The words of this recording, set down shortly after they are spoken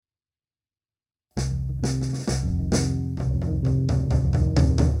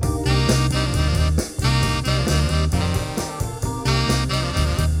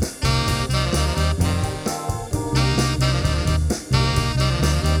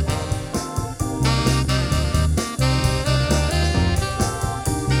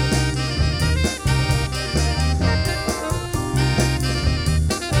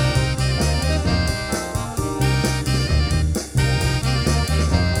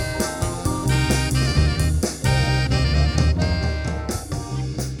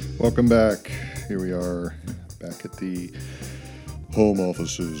Welcome back. Here we are back at the home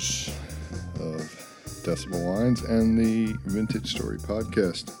offices of Decibel Wines and the Vintage Story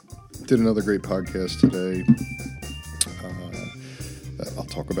podcast. Did another great podcast today that I'll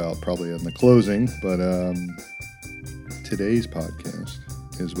talk about probably in the closing, but today's podcast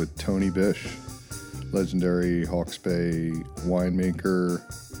is with Tony Bish, legendary Hawke's Bay winemaker,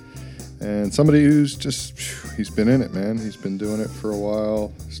 and somebody who's just, he's been in it, man. He's been doing it for a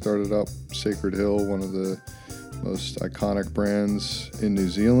while. Started up Sacred Hill, one of the most iconic brands in New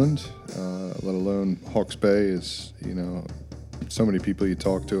Zealand, let alone Hawke's Bay is, so many people you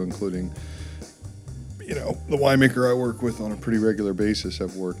talk to, including, the winemaker I work with on a pretty regular basis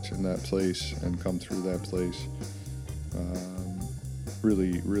have worked in that place and come through that place.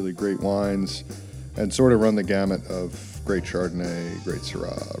 Really, really great wines and sort of run the gamut of great Chardonnay, great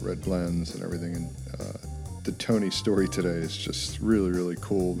Syrah, red blends, and everything. And the Tony story today is just really, really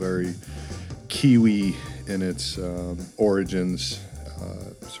cool. Very Kiwi in its origins.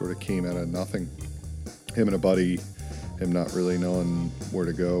 Sort of came out of nothing. Him and a buddy, him not really knowing where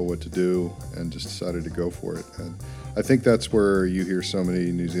to go, what to do, and just decided to go for it. And I think that's where you hear so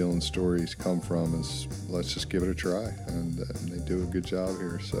many New Zealand stories come from, is let's just give it a try. And they do a good job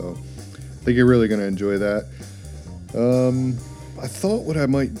here. So I think you're really going to enjoy that. I thought what I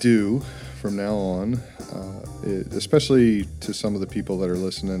might do from now on, especially to some of the people that are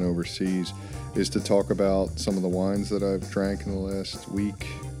listening overseas, is to talk about some of the wines that I've drank in the last week,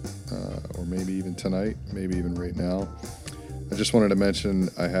 or maybe even tonight, maybe even right now. I just wanted to mention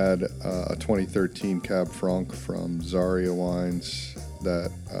I had a 2013 Cab Franc from Zaria Wines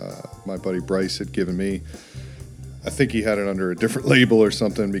that my buddy Bryce had given me. I think he had it under a different label or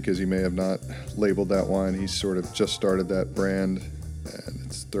something because he may have not labeled that wine. He's sort of just started that brand,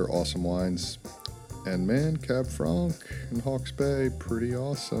 and they're awesome wines. And man, Cab Franc in Hawke's Bay, pretty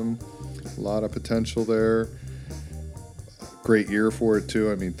awesome. A lot of potential there. Great year for it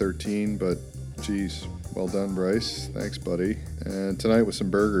too. 13, but geez, well done, Bryce. Thanks, buddy. And tonight with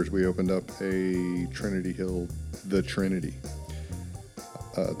some burgers, we opened up a Trinity Hill, the Trinity.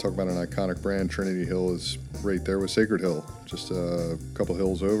 Talk about an iconic brand. Trinity Hill is right there with Sacred Hill, just a couple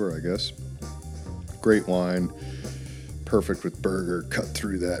hills over, I guess. Great wine, perfect with burger, cut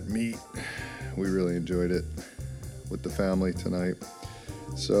through that meat. We really enjoyed it with the family tonight.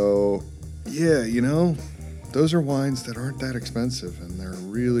 So, yeah, those are wines that aren't that expensive, and they're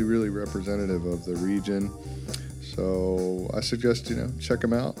really, really representative of the region. So I suggest, check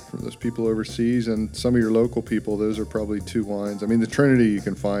them out from those people overseas and some of your local people. Those are probably two wines. The Trinity you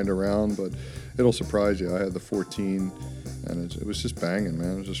can find around, but it'll surprise you. I had the 14, and it was just banging,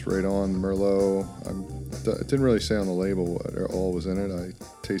 man. It was just right on. Merlot. It didn't really say on the label what all was in it. I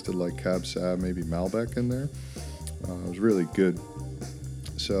tasted like Cab Sav, maybe Malbec in there. It was really good.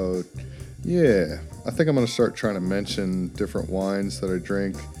 So, yeah, I think I'm going to start trying to mention different wines that I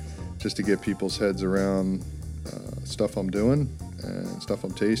drink just to get people's heads around stuff I'm doing and stuff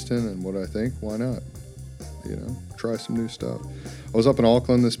I'm tasting and what I think. Why not? Try some new stuff. I was up in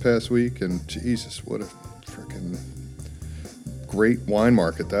Auckland this past week, and Jesus, what a freaking great wine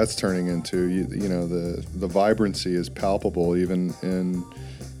market that's turning into. The vibrancy is palpable even in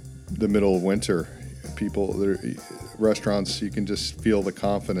the middle of winter. Restaurants, you can just feel the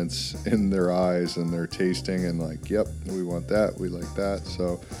confidence in their eyes and their tasting, and like, yep, we want that, we like that.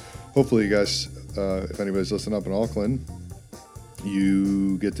 So hopefully you guys, if anybody's listening up in Auckland,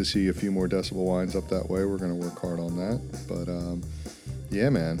 you get to see a few more Decibel wines up that way. We're going to work hard on that. But yeah,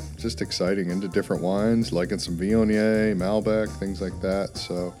 man, just exciting, into different wines, liking some Viognier, Malbec, things like that.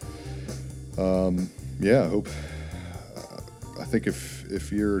 So yeah, I think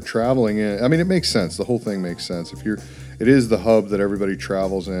if you're traveling in, it makes sense. The whole thing makes sense. It is the hub that everybody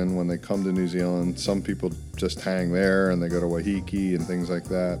travels in when they come to New Zealand. Some people just hang there and they go to Waiheke and things like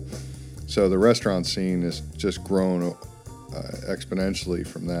that. So the restaurant scene has just grown exponentially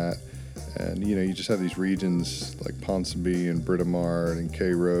from that. And, you just have these regions like Ponsonby and Britomart and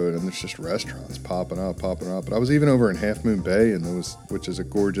K Road, and there's just restaurants popping up. But I was even over in Half Moon Bay, which is a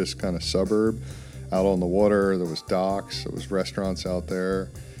gorgeous kind of suburb out on the water. There was docks, there was restaurants out there.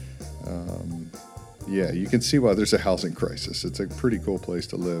 Yeah, you can see why there's a housing crisis. It's a pretty cool place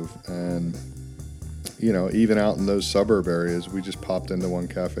to live. And, even out in those suburb areas, we just popped into one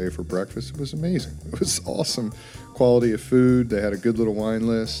cafe for breakfast. It was amazing. It was awesome quality of food. They had a good little wine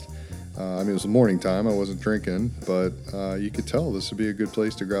list. It was morning time. I wasn't drinking, but you could tell this would be a good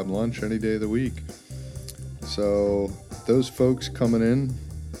place to grab lunch any day of the week. So those folks coming in,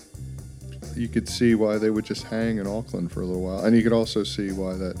 you could see why they would just hang in Auckland for a little while. And you could also see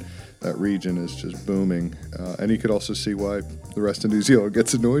why that that region is just booming. And you could also see why the rest of New Zealand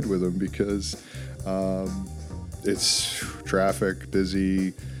gets annoyed with them, because it's traffic,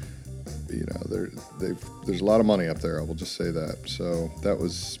 busy. You know, there's a lot of money up there. I will just say that. So that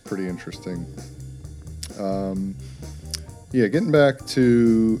was pretty interesting. Yeah, getting back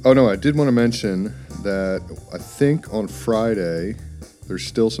to... Oh, no, I did want to mention that I think on Friday there's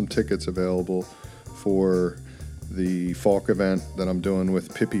still some tickets available for the Falk event that I'm doing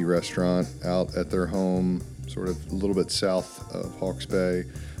with Pippi Restaurant out at their home, sort of a little bit south of Hawke's Bay.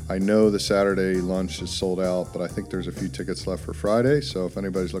 I know the Saturday lunch is sold out, but I think there's a few tickets left for Friday, so if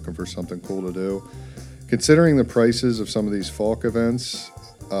anybody's looking for something cool to do. Considering the prices of some of these Falk events,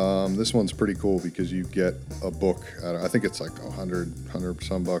 this one's pretty cool because you get a book. I think it's like $100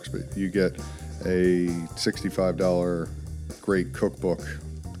 some bucks, but you get a $65 great cookbook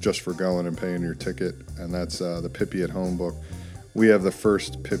just for going and paying your ticket, and that's the Pippi at Home book. We have the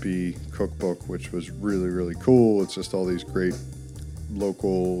first Pippi cookbook, which was really, really cool. It's just all these great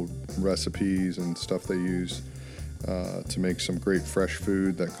local recipes and stuff they use to make some great fresh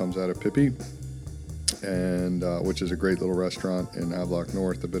food that comes out of Pippi, and which is a great little restaurant in Havelock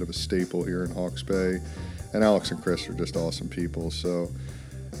North, a bit of a staple here in Hawke's Bay. And Alex and Chris are just awesome people. So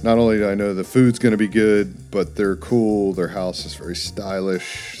not only do I know the food's going to be good, but they're cool. Their house is very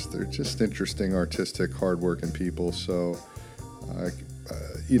stylish. They're just interesting, artistic, hardworking people. So,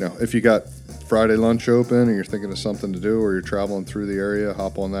 you know, if you got Friday lunch open and you're thinking of something to do, or you're traveling through the area,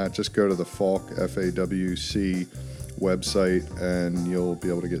 hop on that. Just go to the Falk, FAWC website, and you'll be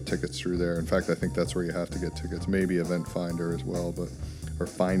able to get tickets through there. In fact, I think that's where you have to get tickets. Maybe Event Finder as well, or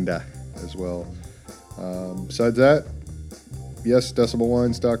Finda as well. Besides that, yes,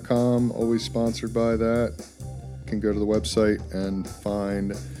 decibelwines.com, always sponsored by that. You can go to the website and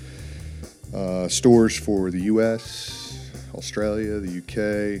find stores for the U.S., Australia, the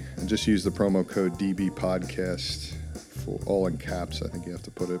UK, and just use the promo code DBPodcast, for all in caps, I think you have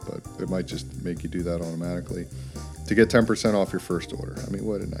to put it, but it might just make you do that automatically, to get 10% off your first order. I mean,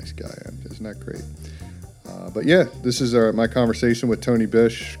 what a nice guy. Isn't that great? But yeah, this is my conversation with Tony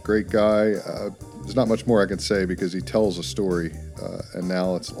Bish. Great guy. There's not much more I can say because he tells a story, and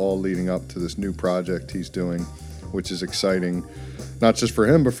now it's all leading up to this new project he's doing, which is exciting, not just for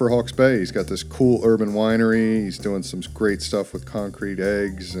him, but for Hawke's Bay. He's got this cool urban winery. He's doing some great stuff with concrete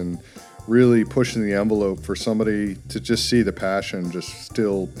eggs and really pushing the envelope for somebody to just see the passion just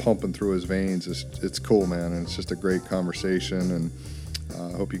still pumping through his veins. It's cool, man, and it's just a great conversation, and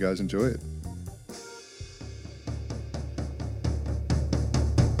I hope you guys enjoy it.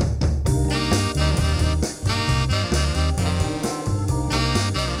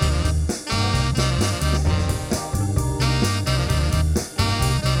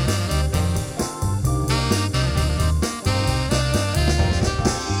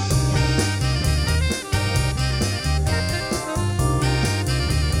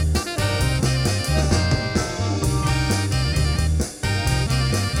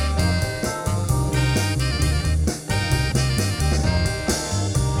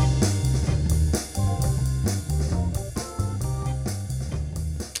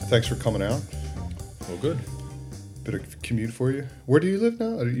 Thanks for coming out. Well, good. Bit of commute for you. Where do you live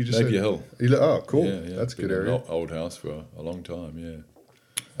now? You just Napier Hill. Oh, cool. Yeah. That's a good Been area. An old house for a long time,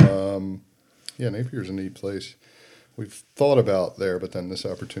 Yeah, Napier's a neat place. We've thought about there, but then this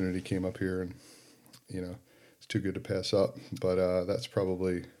opportunity came up here, and you know, it's too good to pass up. But that's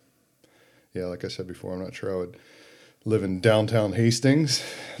probably, yeah, like I said before, I'm not sure I would live in downtown Hastings.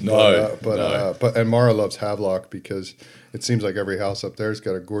 No. But Mara loves Havelock because it seems like every house up there's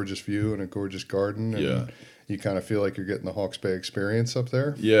got a gorgeous view and a gorgeous garden. And Yeah. you kind of feel like you're getting the Hawke's Bay experience up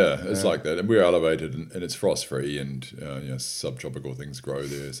there. Yeah, it's like that. And we're elevated, and it's frost-free, and subtropical things grow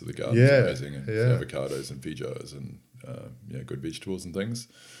there, so the garden's amazing, and avocados and feijoas and good vegetables and things.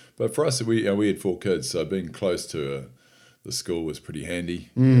 But for us, we had 4 kids, so being close to the school was pretty handy.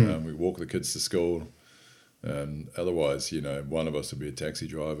 We walk the kids to school. And otherwise, one of us would be a taxi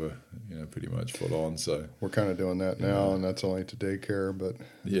driver, pretty much full on. So we're kind of doing that now, and that's only to daycare. But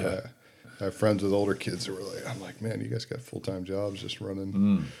I have friends with older kids who are like, I'm like, man, you guys got full-time jobs just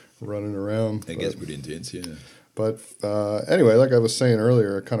running around. It gets pretty intense, yeah. But anyway, like I was saying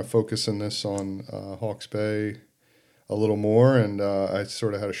earlier, kind of focusing this on Hawke's Bay a little more, and I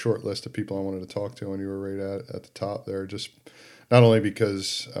sort of had a short list of people I wanted to talk to, and you were right at the top there. Just not only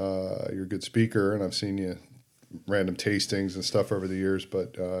because you're a good speaker, and I've seen you random tastings and stuff over the years,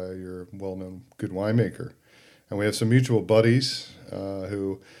 but you're a well-known good winemaker. And we have some mutual buddies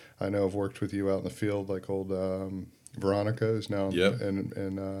who I know have worked with you out in the field, like old Veronica, who's now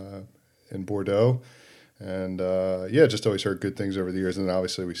in Bordeaux. And just always heard good things over the years. And then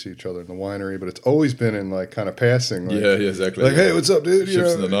obviously we see each other in the winery, but it's always been in like kind of passing. Like, exactly. Like, hey, what's up, dude?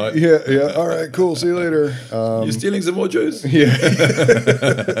 Ships in the night. Yeah. All right, cool. See you later. You stealing some more juice? Yeah,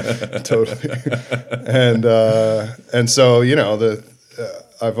 totally. And so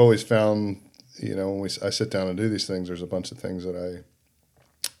I've always found when I sit down and do these things, there's a bunch of things that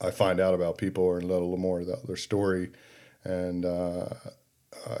I find out about people or a little more about their story, and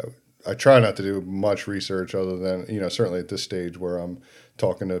I try not to do much research other than, certainly at this stage where I'm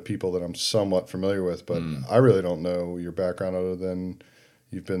talking to people that I'm somewhat familiar with, but I really don't know your background other than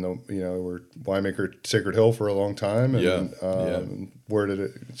you've been we're winemaker at Sacred Hill for a long time. And where did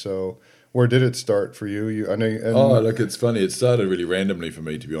it start for you? I know. Look, it's funny. It started really randomly for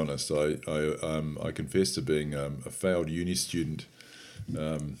me, to be honest. I confess to being a failed uni student.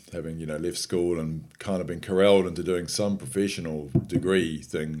 Having left school and kind of been corralled into doing some professional degree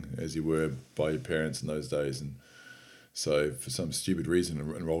thing, as you were by your parents in those days, and so for some stupid reason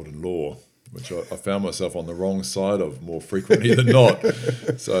enrolled in law, which I found myself on the wrong side of more frequently than not.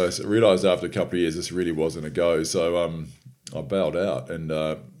 So I realised after a couple of years this really wasn't a go. So I bowed out and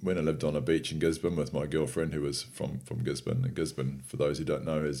went and lived on a beach in Gisborne with my girlfriend, who was from Gisborne. And Gisborne, for those who don't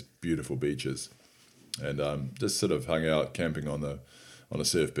know, has beautiful beaches, and just sort of hung out camping on a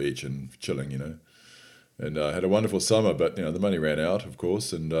surf beach and chilling, and had a wonderful summer, but the money ran out, of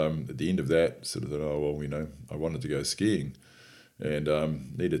course, and at the end of that sort of thought, I wanted to go skiing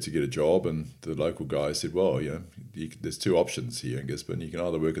and needed to get a job, and the local guy said, well, there's two options here in Gisborne. You can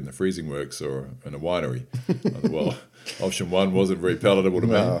either work in the freezing works or in a winery. I thought, well, option one wasn't very palatable to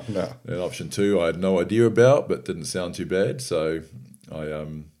me. No. And option two I had no idea about, but didn't sound too bad, so I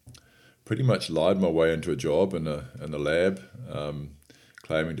pretty much lied my way into a job in the lab,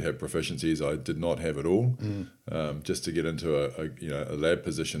 claiming to have proficiencies I did not have at all, just to get into a lab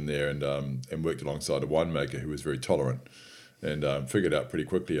position there, and worked alongside a winemaker who was very tolerant, and figured out pretty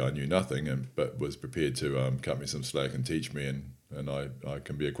quickly I knew nothing, but was prepared to cut me some slack and teach me, and I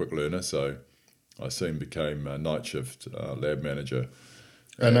can be a quick learner, so I soon became a night shift lab manager.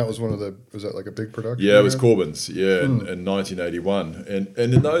 And that was was that like a big production? Yeah, it was Corbin's, in 1981. And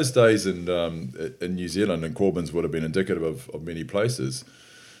in those days in New Zealand, and Corbin's would have been indicative of many places,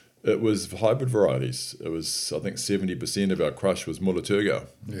 it was hybrid varieties. It was, I think, 70% of our crush was Mulaturgo.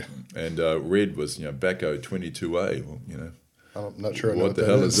 Yeah. And red was, Bacco 22A. Well, I'm not sure. What the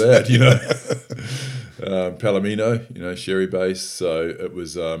hell is that? Palomino, sherry base. So it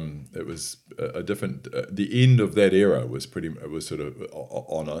was a different. The end of that era was sort of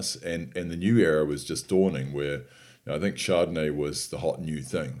on us, and the new era was just dawning. Where I think Chardonnay was the hot new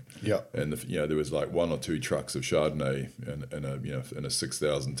thing. Yeah. And there was like one or two trucks of Chardonnay in a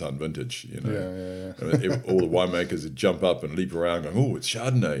 6,000 ton vintage. Yeah. And all the winemakers would jump up and leap around, going, "Oh, it's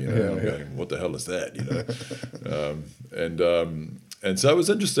Chardonnay!" Going, "What the hell is that?" And so it was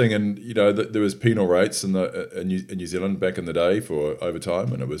interesting, and there was penal rates in New Zealand back in the day for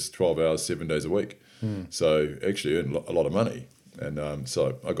overtime, and it was 12 hours, 7 days a week. So actually earned a lot of money, and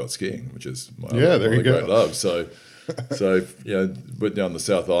so I got skiing, which is my other great love. So went down the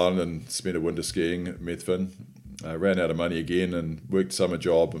South Island and spent a winter skiing at Methven. Ran out of money again and worked summer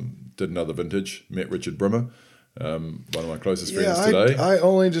job and did another vintage. Met Richard Brimmer. One of my closest friends today. I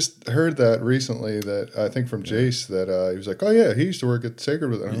only just heard that recently, that I think from Jace, that he was like, oh yeah, he used to work at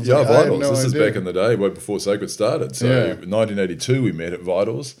Sacred with it. Vitals. This is back in the day, way before Sacred started. So in 1982 we met at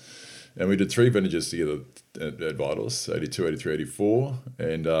Vitals, and we did 3 vintages together at Vitals, 82, 83, 84.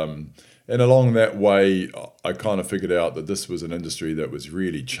 And along that way, I kind of figured out that this was an industry that was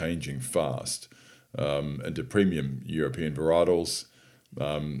really changing fast into premium European varietals,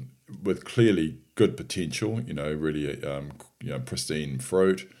 with clearly good potential, really pristine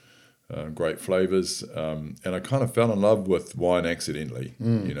fruit, great flavors, and I kind of fell in love with wine accidentally,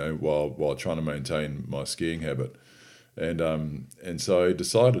 while trying to maintain my skiing habit, and so I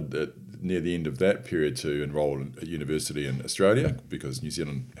decided that near the end of that period to enroll in a university in Australia, because New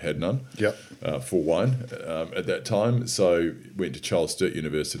Zealand had none for wine at that time. So went to Charles Sturt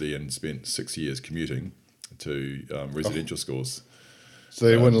University and spent 6 years commuting to residential schools. So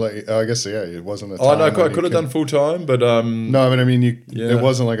they wouldn't let you, I guess, it wasn't a time. Oh, no, I could have done full time, but... no, but I mean, it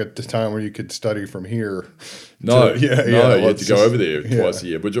wasn't like a time where you could study from here. No, you had to go over there twice a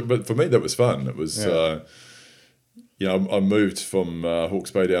year. But for me, that was fun. It was, I moved from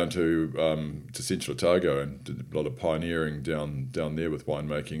Hawke's Bay down to Central Otago and did a lot of pioneering down there with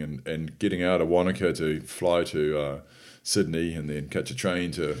winemaking, and getting out of Wanaka to fly to... Sydney, and then catch a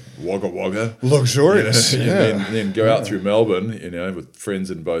train to Wagga Wagga. Luxurious. And then go out through Melbourne, with friends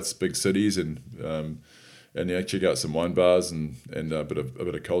in both big cities, and check out some wine bars and a bit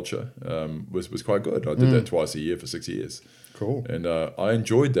of culture was quite good. I did that twice a year for 6 years. Cool. And I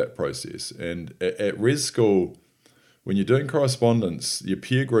enjoyed that process. And at res school, when you're doing correspondence, your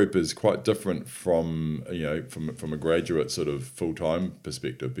peer group is quite different from a graduate sort of full-time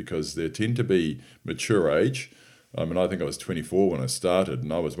perspective, because they tend to be mature age. I think I was 24 when I started,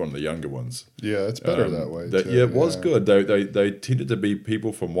 and I was one of the younger ones. Yeah, it's better that way. It was good. They tended to be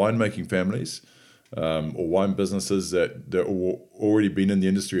people from winemaking families or wine businesses that already been in the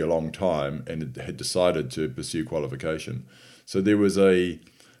industry a long time and had decided to pursue qualification. So there was a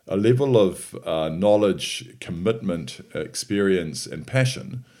level of knowledge, commitment, experience, and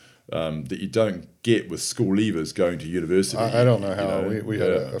passion that you don't get with school leavers going to university. I don't know how. We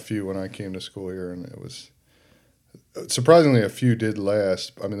had a few when I came to school here, and it was surprisingly a few did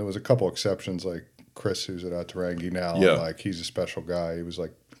last. I mean, there was a couple exceptions, like Chris, who's at Atarangi now. Yeah. Like, he's a special guy. He was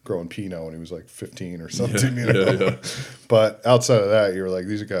like growing Pinot when he was like 15 or something, Yeah. But outside of that, you were like,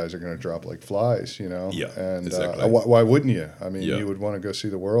 these guys are going to drop like flies, Yeah, And exactly. Why wouldn't you? I mean, you would want to go see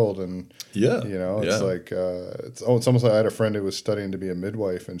the world, and it's like it's almost like I had a friend who was studying to be a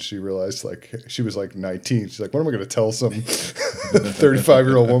midwife, and she realized, like, she was like 19. She's like, what am I going to tell some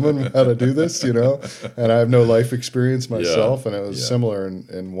 35-year-old woman how to do this? And I have no life experience myself, and it was similar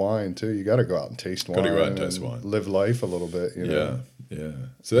in wine too. You got to go out and taste wine. Got to go out and taste wine. Live life a little bit. Yeah.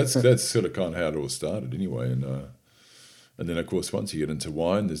 So that's sort of kind of how it all started, anyway, and then of course once you get into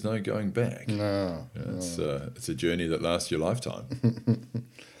wine, there's no going back. No, it's a journey that lasts your lifetime.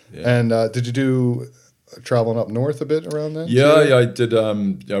 And did you do traveling up north a bit around then? Yeah, I did.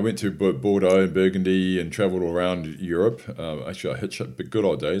 I went to Bordeaux and Burgundy and traveled all around Europe. Actually, I hitchhiked. Good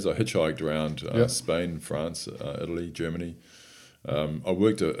old days. I hitchhiked around Spain, France, Italy, Germany. I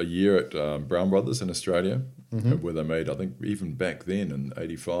worked a year at Brown Brothers in Australia, where they made, I think, even back then in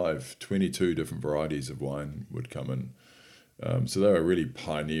 '85, 22 different varieties of wine would come in. So they were really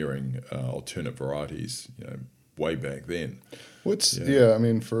pioneering alternate varieties, way back then. I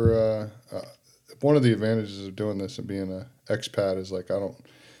mean, for one of the advantages of doing this and being an expat is, like, I don't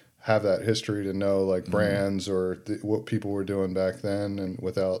have that history to know, like, brands or what people were doing back then, and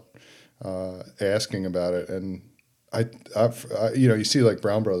without asking about it. And I you see like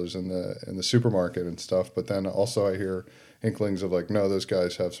Brown Brothers in the supermarket and stuff, but then also I hear inklings of, like, no, those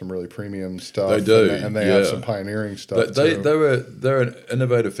guys have some really premium stuff. They do, and they have some pioneering stuff. They're an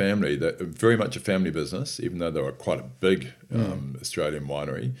innovative family. They're very much a family business, even though they were quite a big Australian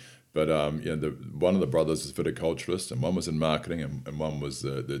winery. But one of the brothers was viticulturist, and one was in marketing, and one was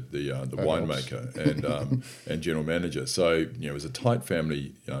the winemaker and general manager. So it was a tight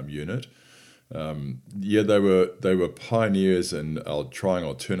family unit. They were pioneers in trying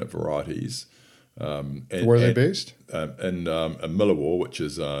alternate varieties. Where are they based? In Millawar, which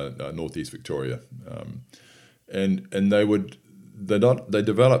is northeast Victoria, and they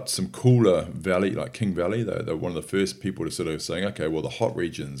developed some cooler valley, like King Valley. They're one of the first people to sort of saying, okay, well, the hot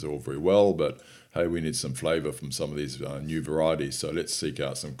regions are all very well, but hey, we need some flavour from some of these new varieties, so let's seek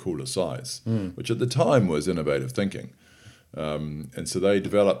out some cooler sites, which at the time was innovative thinking. And so they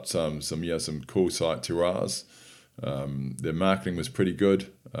developed some cool site terroirs. Their marketing was pretty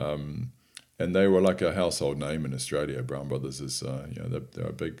good, and they were like a household name in Australia. Brown Brothers is they're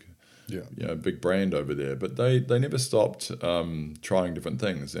a big big brand over there. But they never stopped trying different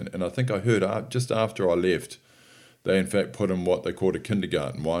things. And I think I heard just after I left, they in fact put in what they called a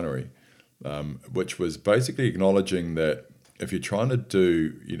kindergarten winery, which was basically acknowledging that if you're trying to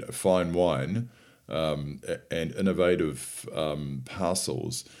do fine wine. And innovative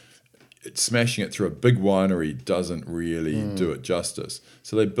parcels, smashing it through a big winery doesn't really do it justice.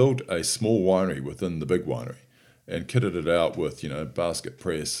 So they built a small winery within the big winery and kitted it out with basket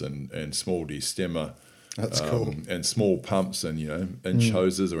press and small destemmer. That's cool. And small pumps and inch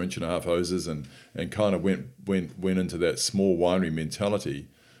hoses or 1.5-inch hoses and kind of went into that small winery mentality.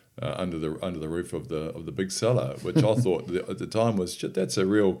 Under the roof of the big cellar, which I thought at the time was that's a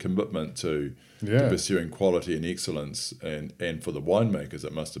real commitment to pursuing quality and excellence, and for the winemakers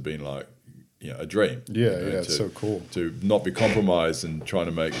it must have been like a dream. It's so cool to not be compromised and trying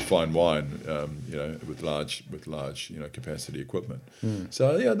to make fine wine, with large capacity equipment.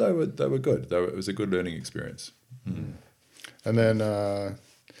 So they were good. It was a good learning experience. And then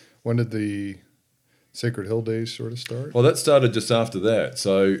when did the Sacred Hill days sort of start? Well, that started just after that.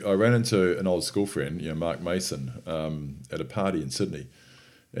 So I ran into an old school friend, Mark Mason, at a party in Sydney,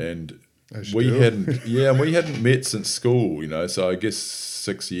 and we hadn't met since school. So I guess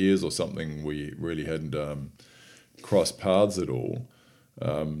 6 years or something we really hadn't crossed paths at all.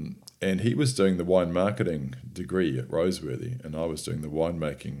 And he was doing the wine marketing degree at Roseworthy, and I was doing the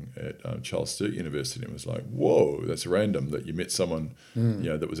winemaking at Charles Sturt University. And it was like, whoa, that's random that you met someone,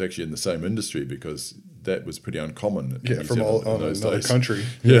 that was actually in the same industry, because that was pretty uncommon. From another country.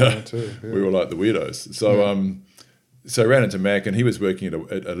 Too. We were like the weirdos. So, so I ran into Mac, and he was working at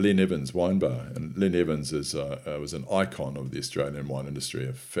a Len Evans wine bar. And Len Evans was an icon of the Australian wine industry,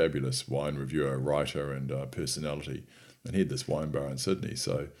 a fabulous wine reviewer, writer, and personality. And he had this wine bar in Sydney.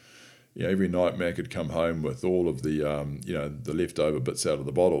 So, every night Mac had come home with all of the, the leftover bits out of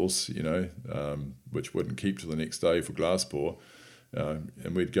the bottles, which wouldn't keep till the next day for glass pour.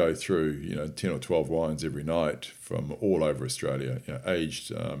 And we'd go through, 10 or 12 wines every night from all over Australia,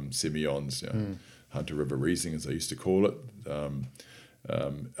 aged Semillons, Hunter River Riesling, as they used to call it,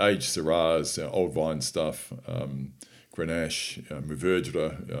 aged Syrahs, old vine stuff, Grenache,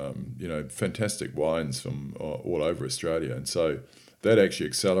 Mourvedre, fantastic wines from all over Australia. And so that actually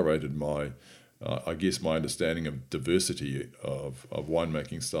accelerated my understanding of diversity of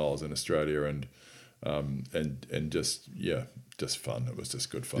winemaking styles in Australia, and just fun. It was just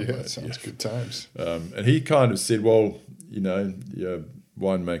good fun. Yeah, it sounds good times. And he kind of said, well,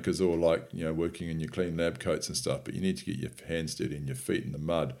 winemakers all like, working in your clean lab coats and stuff, but you need to get your hands dirty and your feet in the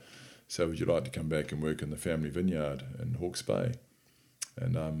mud. So would you like to come back and work in the family vineyard in Hawke's Bay?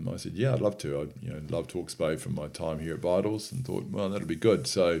 And I said, yeah, I'd love to. I loved Hawke's Bay from my time here at Vitals, and thought, well, that'll be good.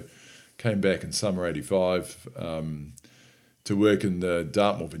 So came back in summer 85 to work in the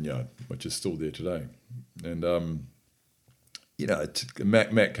Dartmoor vineyard, which is still there today. And,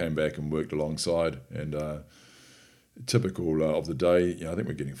 Mac came back and worked alongside, and typical of the day, I think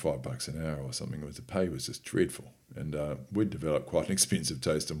we're getting $5 an hour or something. The pay was just dreadful. And we'd developed quite an expensive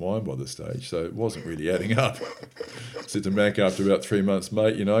taste in wine by this stage, so it wasn't really adding up. I said to Mac after about 3 months,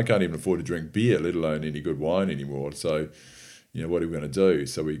 mate, I can't even afford to drink beer, let alone any good wine anymore. So, what are we going to do?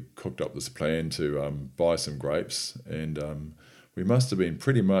 So we cooked up this plan to buy some grapes, and we must have been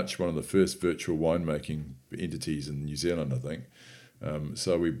pretty much one of the first virtual winemaking entities in New Zealand, I think.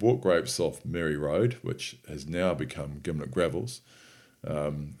 So we bought grapes off Merry Road, which has now become Gimlet Gravels,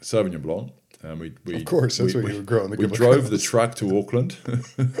 Sauvignon Blanc. Of course, that's what you were growing. We drove the truck to Auckland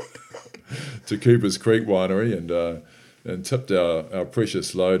to Cooper's Creek Winery, and tipped our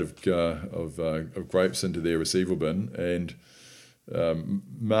precious load of grapes into their receival bin. And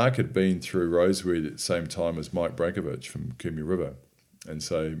Mark had been through Rosewood at the same time as Mike Brankovich from Kumeu River, and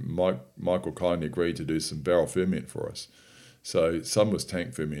so Michael kindly agreed to do some barrel ferment for us. So some was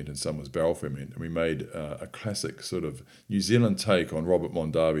tank ferment and some was barrel ferment, and we made a classic sort of New Zealand take on Robert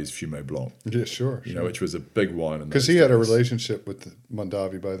Mondavi's Fumé Blanc. Yeah, sure. Which was a big wine. Because he had a relationship with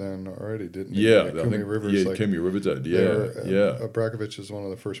Mondavi by then already, didn't he? Yeah, Kumeu River did. Yeah. Brankovich is one of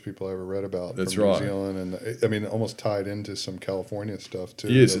the first people I ever read about. That's from right. New Zealand, and almost tied into some California stuff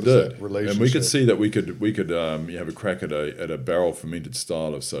too. Yes, it did. Relationship. And we could see that we could have a crack at a barrel fermented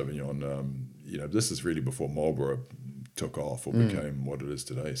style of Sauvignon. This is really before Marlborough took off or became what it is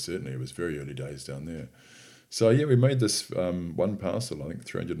today. Certainly, it was very early days down there. So we made this one parcel, I think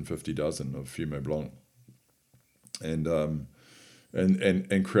 350 dozen of Fumé Blanc, and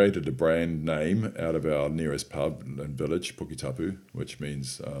created a brand name out of our nearest pub and village, Puketapu, which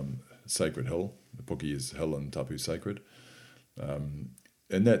means sacred hill. Puki is hill and Tapu sacred, and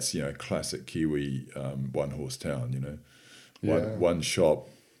that's classic Kiwi one horse town. One shop,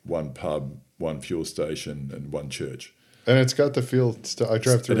 one pub, one fuel station, and one church. And it's got the feel. I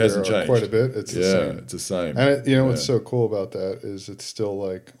drive through there quite a bit. It's the same. It's the same. And what's so cool about that is it's still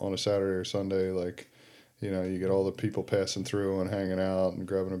like on a Saturday or Sunday, like, you get all the people passing through and hanging out and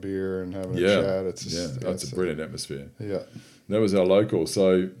grabbing a beer and having a chat. It's a brilliant atmosphere. Yeah, that was our local.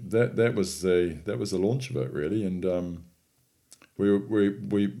 So that was the launch of it really, and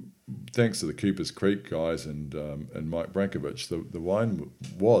we thanks to the Cooper's Creek guys and Mike Brankovich, the wine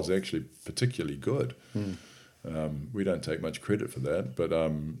was actually particularly good. We don't take much credit for that, but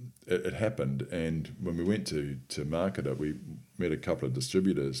it happened. And when we went to market it, we met a couple of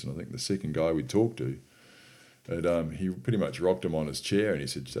distributors, and I think the second guy we talked to, he pretty much rocked him on his chair, and he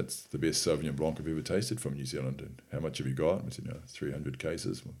said, "That's the best Sauvignon Blanc I've ever tasted from New Zealand." And how much have you got? And we said, 300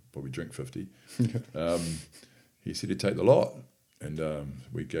 cases. We'll probably drink 50. He said he'd take the lot, and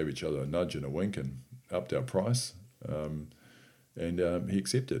we gave each other a nudge and a wink and upped our price. And he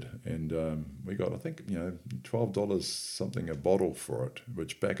accepted, and we got, I think, $12 something a bottle for it,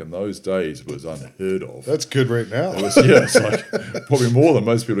 which back in those days was unheard of. That's good right now. It's like probably more than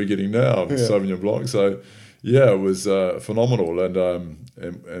most people are getting now, Sauvignon Blanc. So, it was phenomenal,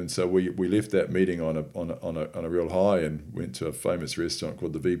 and so we left that meeting on a real high and went to a famous restaurant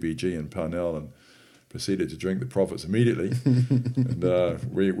called the VBG in Parnell and proceeded to drink the profits immediately, and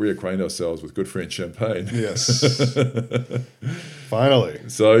reacquaint ourselves with good French champagne. Yes. Finally.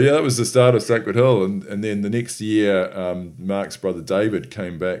 So yeah, that was the start of Sacred Hill, and then the next year, Mark's brother David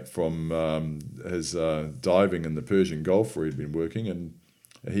came back from his diving in the Persian Gulf where he'd been working, and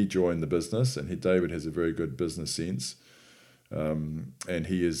he joined the business. And David has a very good business sense, and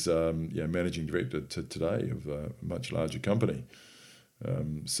he is managing director today of a much larger company.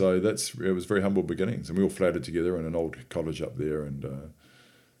 So it was very humble beginnings, and we all flattered together in an old cottage up there, and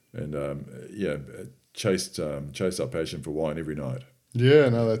chased our passion for wine every night. Yeah,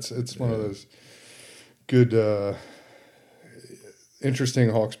 no, it's one of those good, interesting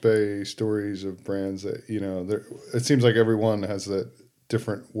Hawke's Bay stories of brands that it seems like everyone has that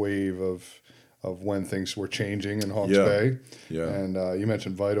different wave of when things were changing in Hawke's Bay. Yeah. And you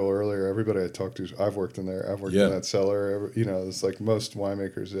mentioned Vital earlier. Everybody I talked to, I've worked in there. I've worked in that cellar. It's like most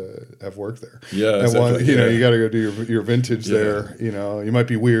winemakers have worked there. Yeah, and you got to go do your vintage there. You might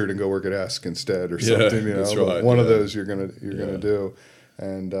be weird and go work at Esk instead or something. That's but right. One of those you're gonna do,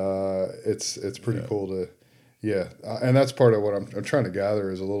 and it's pretty cool to. Yeah, and that's part of what I'm trying to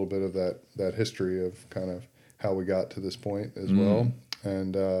gather is a little bit of that history of kind of how we got to this point as well.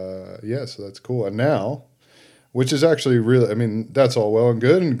 And so that's cool. And now, which is actually really, that's all well and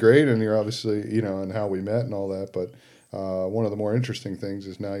good and great, and you're obviously, and how we met and all that. But one of the more interesting things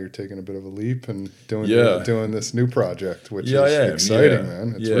is now you're taking a bit of a leap and doing this new project, which is exciting,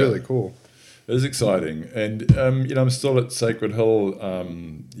 man. It's really cool. It is exciting, and I'm still at Sacred Hill,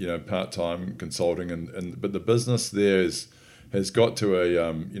 part-time consulting, but the business there has got to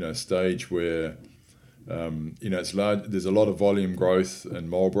a stage where. It's large. There's a lot of volume growth in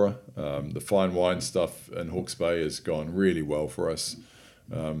Marlborough. The fine wine stuff in Hawke's Bay has gone really well for us.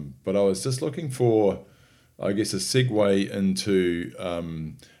 But I was just looking for, I guess, a segue into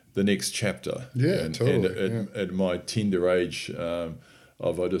the next chapter. Yeah, totally. And at my tender age,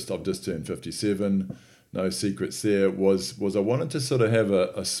 I've just turned 57. No secrets there. Was I wanted to sort of have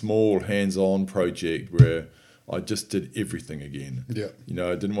a small hands-on project where I just did everything again. Yeah.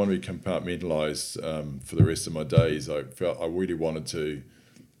 I didn't want to be compartmentalized for the rest of my days. I felt I really wanted to,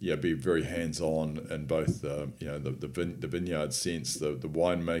 be very hands-on in both the vineyard sense, the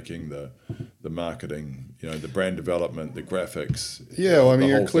winemaking, the marketing, the brand development, the graphics. Yeah, well,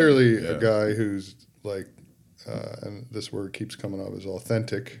 you're clearly a guy who's like, and this word keeps coming up, is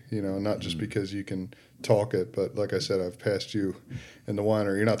authentic. Not just because you can talk it, but like I said, I've passed you in the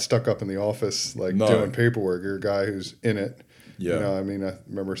winery. You're not stuck up in the office doing paperwork. You're a guy who's in it. Yeah. I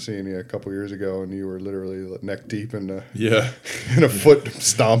remember seeing you a couple years ago, and you were literally neck deep in a foot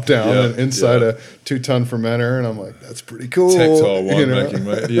stomp down inside a 2-ton fermenter, and I'm like, that's pretty cool. Tactile winemaking,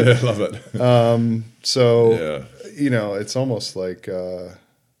 mate. Yeah, love it. It's almost like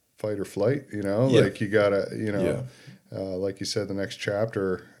fight or flight. Like you gotta, like you said, the next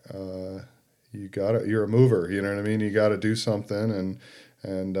chapter. You're a mover, you know what I mean? You got to do something,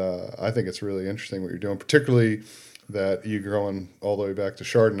 and I think it's really interesting what you're doing, particularly that you're going all the way back to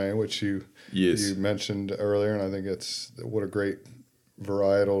Chardonnay, which you mentioned earlier, and I think what a great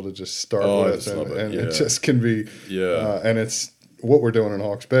varietal to just start with, and it just can be, and it's what we're doing in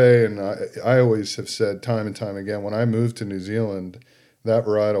Hawke's Bay, and I always have said time and time again, when I moved to New Zealand, that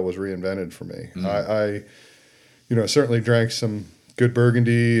varietal was reinvented for me. I certainly drank some good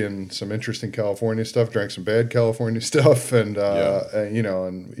Burgundy and some interesting California stuff, drank some bad California stuff, and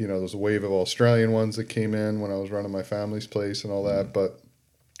there's a wave of Australian ones that came in when I was running my family's place and all that. But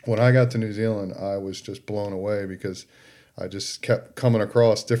when I got to New Zealand, I was just blown away because I just kept coming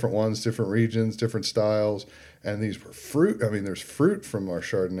across different ones, different regions, different styles, and these were fruit. There's fruit from our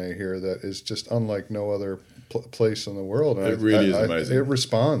Chardonnay here that is just unlike no other place in the world. And it really is amazing. It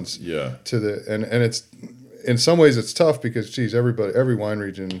responds to the and it's. In some ways, it's tough because, every wine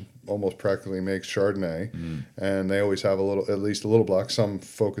region almost practically makes Chardonnay, and they always have at least a little block. Some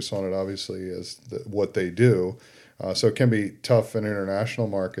focus on it, obviously, as what they do. So it can be tough in international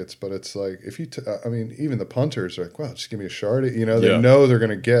markets, but it's like, if you, even the punters are like, wow, just give me a Chardonnay. They know they're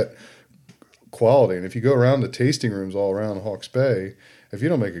going to get quality. And if you go around the tasting rooms all around Hawke's Bay, if you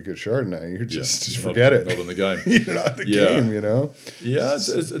don't make a good Chardonnay, you're just forget it. Not in the game. You're not in the game, Yeah,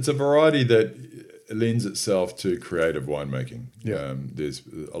 it's a variety that lends itself to creative winemaking. Yeah. There's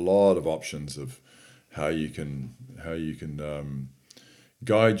a lot of options of how you can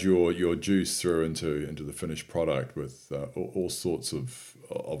guide your juice through into the finished product with all sorts of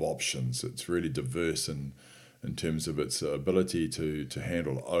options. It's really diverse in terms of its ability to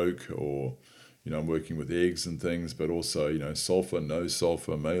handle oak, or I'm working with eggs and things, but also sulfur, no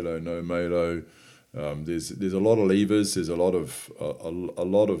sulfur, malo, no malo. There's a lot of levers. There's a lot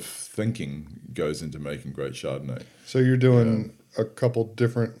of thinking goes into making great Chardonnay. So you're doing a couple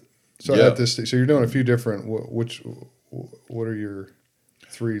different. So at this, so you're doing a few different. What are your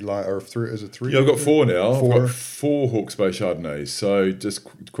three Is it three? Yeah, I've got four now. Four. I've got 4 Hawke's Bay Chardonnays. So just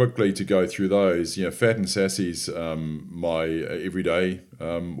quickly to go through those. Fat and Sassy's my everyday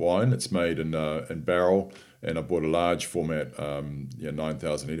wine. It's made in barrel, and I bought a large format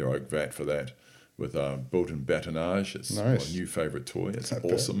 9,000 litre oak vat for that, with built-in batonnage. It's nice. My new favourite toy. It's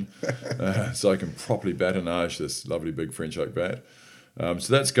awesome. So I can properly batonnage this lovely big French oak vat.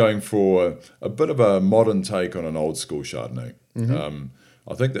 So that's going for a bit of a modern take on an old school Chardonnay. Mm-hmm.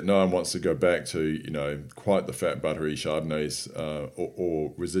 I think that no one wants to go back to quite the fat buttery Chardonnays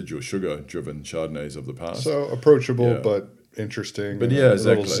or residual sugar driven Chardonnays of the past. So approachable, but interesting. But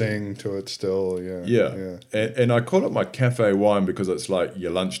exactly. A little zing to it still. Yeah. And I call it my cafe wine because it's like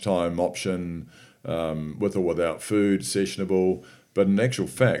your lunchtime option, with or without food, sessionable. But in actual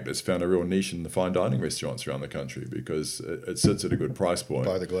fact, it's found a real niche in the fine dining restaurants around the country because it sits at a good price point.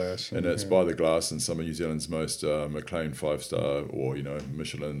 By the glass. And it's by the glass in some of New Zealand's most acclaimed 5-star or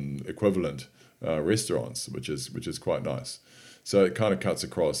Michelin equivalent restaurants, which is quite nice. So it kind of cuts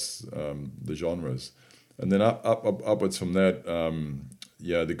across the genres. And then upwards from that,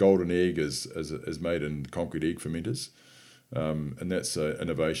 the Golden Egg is made in concrete egg fermenters. And that's an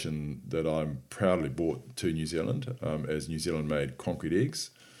innovation that I'm proudly brought to New Zealand as New Zealand-made concrete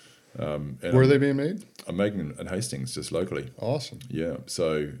eggs. And where are they being made? I'm making them in Hastings, just locally. Awesome. Yeah,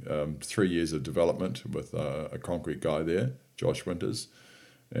 so 3 years of development with a concrete guy there, Josh Winters.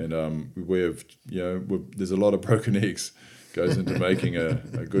 And there's a lot of broken eggs goes into making a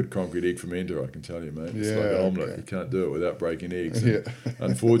good concrete egg fermenter, I can tell you, mate. It's like an omelette. Okay. You can't do it without breaking eggs. Yeah.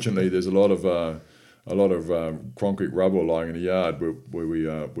 Unfortunately, there's a lot of concrete rubble lying in the yard where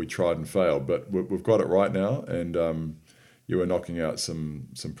we tried and failed, but we've got it right now, and you were knocking out some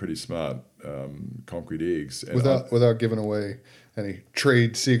pretty smart concrete eggs. And without giving away any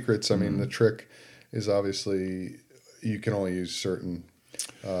trade secrets, I mean, the trick is obviously you can only use certain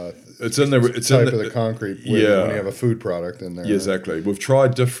it's in the concrete when you have a food product in there. Yeah, exactly. We've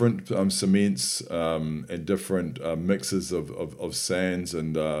tried different cements and different mixes of sands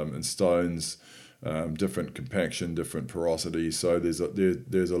and stones. Different compaction, different porosity. So there's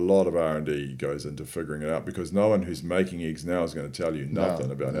a lot of R&D goes into figuring it out because no one who's making eggs now is going to tell you nothing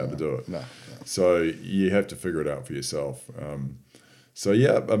about how to do it. No. So you have to figure it out for yourself.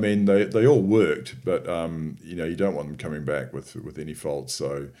 I mean they all worked, but you don't want them coming back with any faults.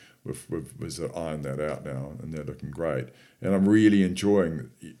 So we've ironed that out now, and they're looking great. And I'm really enjoying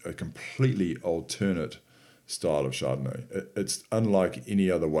a completely alternate style of Chardonnay. It's unlike any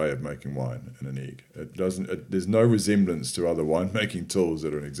other way of making wine in an egg. There's no resemblance to other winemaking tools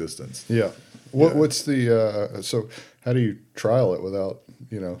that are in existence. Yeah. What's the so how do you trial it without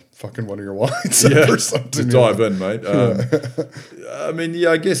fucking one of your wines or something? To dive in, mate. I mean,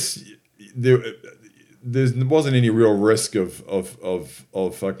 I guess there wasn't any real risk of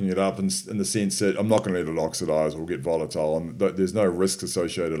fucking it up in the sense that I'm not going to let it oxidize or get volatile, and there's no risk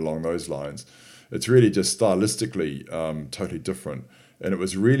associated along those lines. It's really just stylistically totally different. And it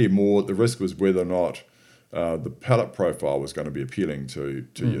was really more, the risk was whether or not the palate profile was going to be appealing to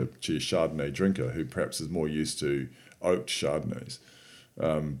your Chardonnay drinker who perhaps is more used to oaked Chardonnays.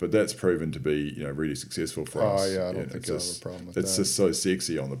 But that's proven to be really successful for us. Oh, yeah, I don't think I have a problem with that. It's just so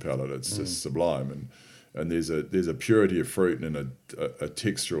sexy on the palate. It's just sublime. And there's a purity of fruit and a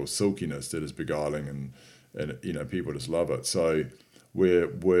textural silkiness that is beguiling and people just love it. So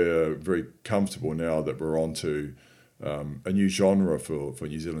we're very comfortable now that we're onto a new genre for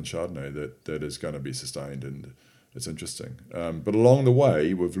New Zealand Chardonnay that is going to be sustained, and it's interesting. But along the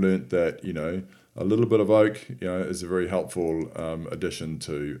way, we've learnt that a little bit of oak is a very helpful addition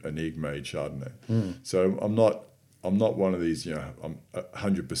to an egg-made Chardonnay. So I'm not one of these I'm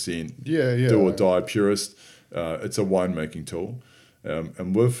 100% do or die purist. It's a winemaking tool,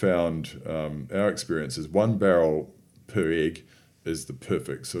 and we've found our experience is 1 barrel per egg is the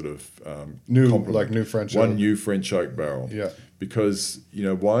perfect sort of new French oak. One new French oak barrel. Yeah. Because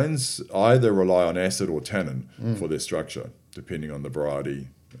wines either rely on acid or tannin for their structure, depending on the variety.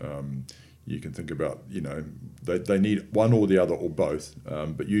 You can think about they need one or the other or both,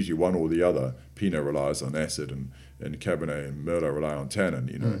 but usually one or the other. Pinot relies on acid, and Cabernet and Merlot rely on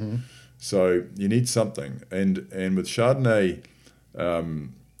tannin. So you need something, and with Chardonnay,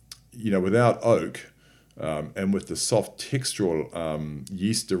 without oak. And with the soft textural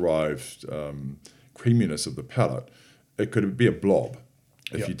yeast-derived creaminess of the palate, it could be a blob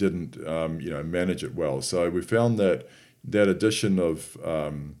if you didn't, manage it well. So we found that addition of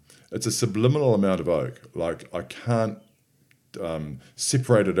it's a subliminal amount of oak. Like I can't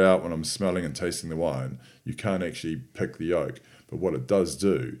separate it out when I'm smelling and tasting the wine. You can't actually pick the oak. But what it does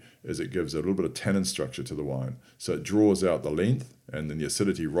do is it gives a little bit of tannin structure to the wine. So it draws out the length, and then the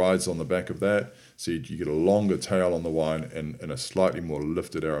acidity rides on the back of that. So you get a longer tail on the wine and a slightly more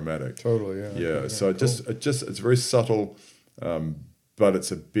lifted aromatic. Totally, yeah. Yeah. So cool. It's very subtle, but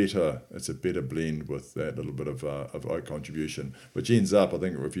it's a better blend with that little bit of oak contribution, which ends up, I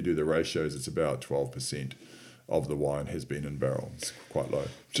think, if you do the ratios, it's about 12% of the wine has been in barrel. It's quite low.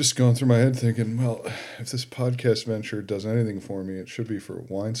 Just going through my head thinking, well, if this podcast venture does anything for me, it should be for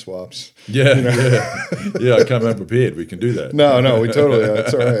wine swaps. Yeah, you know? Yeah. I come unprepared. We can do that. No, we totally.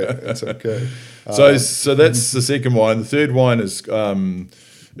 It's all right. It's okay. So that's the second wine. The third wine is a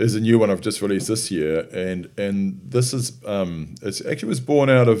new one I've just released this year, and this is it actually was born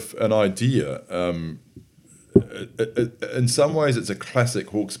out of an idea. In some ways, it's a classic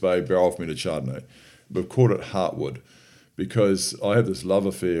Hawke's Bay barrel fermented Chardonnay. We've called it Heartwood because I have this love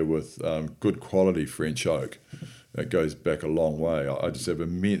affair with good quality French oak that goes back a long way. I just have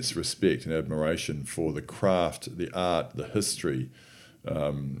immense respect and admiration for the craft, the art, the history,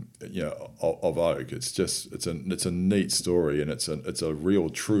 of oak. It's a neat story, and it's a real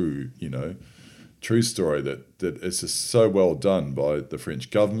true story that is just so well done by the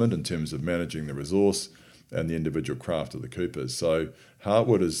French government in terms of managing the resource and the individual craft of the coopers. So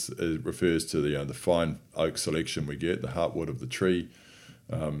Heartwood refers to the fine oak selection we get, the heartwood of the tree.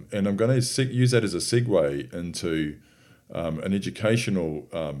 And I'm going to use that as a segue into an educational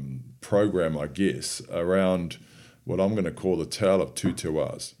program, I guess, around what I'm going to call the tale of two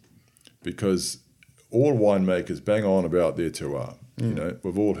terroirs. Because all winemakers bang on about their terroir.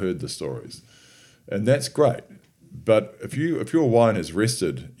 We've all heard the stories. And that's great. But if your wine has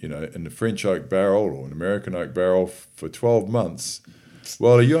rested, in the French oak barrel or an American oak barrel for 12 months,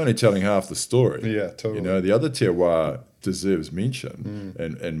 well, you're only telling half the story. Yeah, totally. The other terroir deserves mention,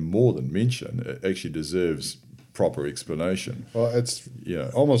 and more than mention, it actually deserves proper explanation. Well, it's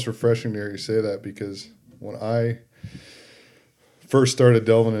almost refreshing to hear you say that, because when I first started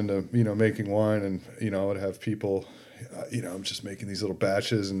delving into making wine, and I would have people. I'm just making these little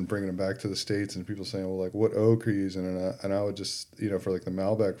batches and bringing them back to the States, and people saying, well, like, what oak are you using? And I would just, for like the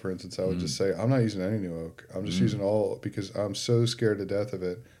Malbec, for instance, I would just say, I'm not using any new oak. I'm just using all, because I'm so scared to death of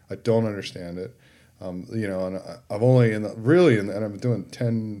it. I don't understand it. And I've only, and I'm doing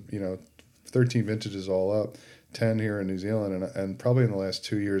 10, 13 vintages all up, 10 here in New Zealand. And probably in the last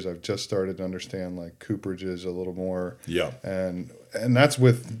 2 years, I've just started to understand like cooperages a little more. Yeah. And that's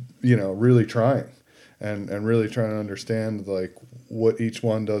with, really trying. And really trying to understand like what each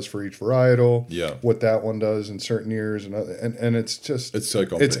one does for each varietal, what that one does in certain years, and it's just it's so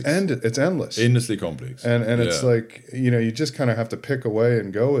complex. It's endless, endlessly complex, and it's like you just kind of have to pick away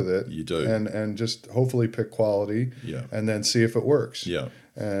and go with it. You do, and just hopefully pick quality, and then see if it works,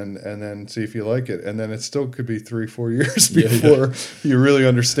 and then see if you like it, and then it still could be 3-4 years before you really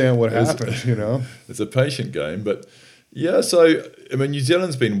understand what happened. It's a patient game, but so I mean, New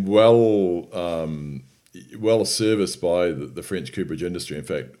Zealand's been well serviced by the French cooperage industry. In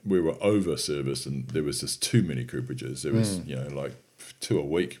fact, we were over-serviced, and there was just too many cooperages. There was, like 2 a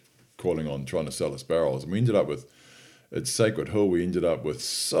week calling on trying to sell us barrels. And we ended up with, at Sacred Hill, we ended up with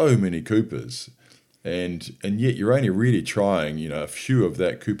so many coopers. And yet you're only really trying, a few of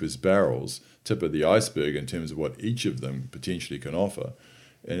that cooper's barrels, tip of the iceberg in terms of what each of them potentially can offer.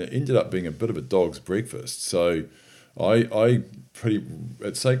 And it ended up being a bit of a dog's breakfast. So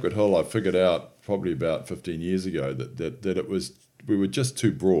at Sacred Hill, I figured out probably about 15 years ago that we were just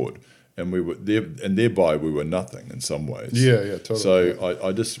too broad, and we were there, and thereby we were nothing in some ways. Yeah, totally. So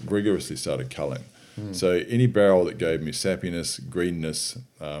I just rigorously started culling. So any barrel that gave me sappiness, greenness,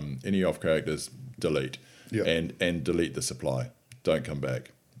 any off characters, delete, and delete the supply. Don't come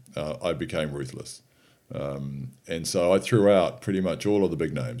back. I became ruthless, and so I threw out pretty much all of the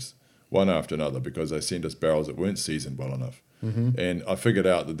big names, one after another, because they sent us barrels that weren't seasoned well enough. And I figured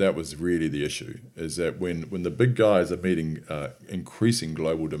out that was really the issue, is that when the big guys are meeting increasing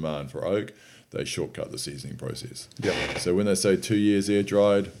global demand for oak, they shortcut the seasoning process. Yeah. So when they say 2 years air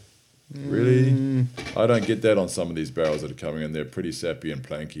dried, really? I don't get that on some of these barrels that are coming in. They're pretty sappy and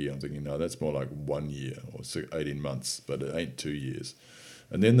planky. I'm thinking, no, that's more like 1 year or 18 months, but it ain't 2 years.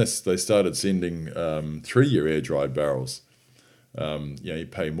 And then they started sending 3-year air dried barrels. You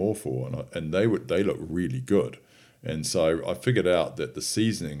pay more for, and they look really good. And so I figured out that the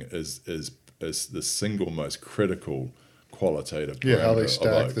seasoning is the single most critical qualitative parameter. Yeah, how they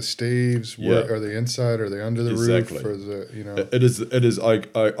stack the staves. Are they inside? Are they under the roof? Or It is.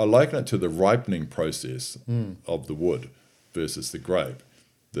 I liken it to the ripening process of the wood versus the grape.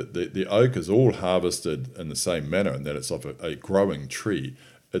 the oak is all harvested in the same manner, in that it's of a growing tree.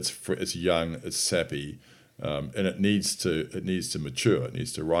 It's young, it's sappy, and it needs to mature, it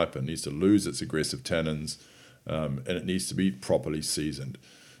needs to ripen, it needs to lose its aggressive tannins, and it needs to be properly seasoned.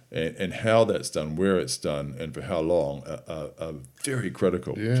 And how that's done, where it's done, and for how long are very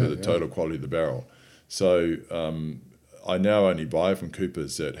critical to the total quality of the barrel. So I now only buy from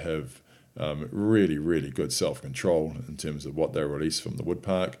coopers that have really, really good self-control in terms of what they release from the wood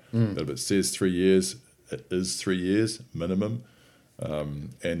park. That if it says 3 years, it is 3 years minimum.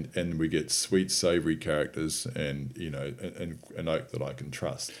 And we get sweet, savoury characters, and an oak that I can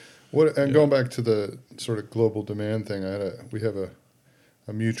trust. Going back to the sort of global demand thing, we have a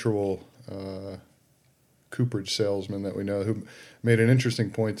mutual cooperage salesman that we know who made an interesting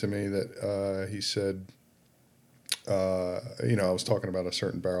point to me that he said, I was talking about a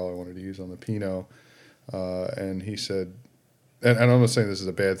certain barrel I wanted to use on the Pinot, and he said, and I'm not saying this is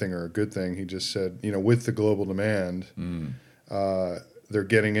a bad thing or a good thing, he just said, with the global demand, they're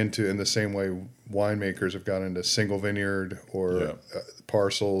getting into, in the same way winemakers have got into single vineyard or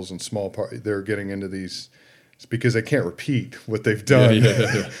parcels and small they're getting into these. It's because they can't repeat what they've done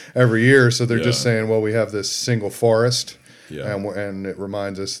every year. So they're just saying, well, we have this single forest, and it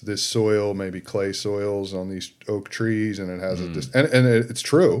reminds us this soil, maybe clay soils on these oak trees, and it has it's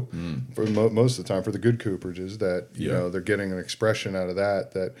true for most of the time for the good cooperages that they're getting an expression out of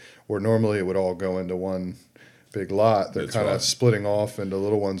that where normally it would all go into one big lot. They're kind of splitting off into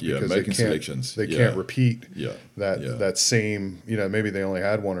little ones because they can't repeat that same, maybe they only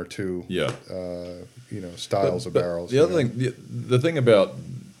had one or two styles of barrels. The other thing, the thing about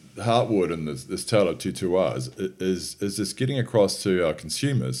Heartwood and this tale of two terroirs is this getting across to our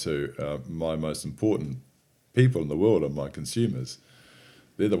consumers, who are my most important people in the world, are my consumers.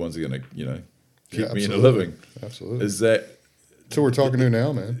 They're the ones who are going to keep me in a living. Absolutely. Is that so we're talking to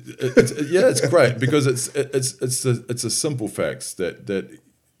now, man. It's great because it's the simple facts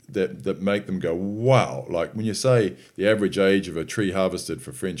that make them go, wow. Like when you say the average age of a tree harvested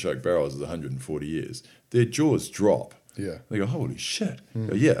for French oak barrels is 140 years, their jaws drop. Yeah. They go, holy shit.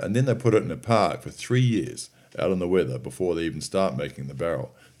 Go, and then they put it in a park for 3 years out in the weather before they even start making the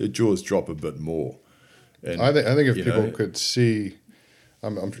barrel. Their jaws drop a bit more. And I think if people could see,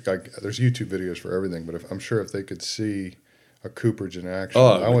 there's YouTube videos for everything, but I'm sure if they could see a cooperage in action.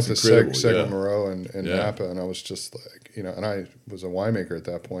 I went to Segel Moreau in Napa, and I was just like, and I was a winemaker at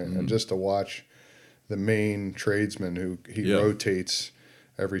that point, and just to watch the main tradesman who he rotates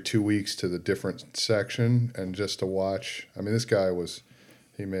every 2 weeks to the different section, and just to watch, this guy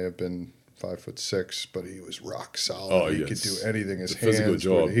he may have been 5'6", but he was rock solid. He could do anything. His hands,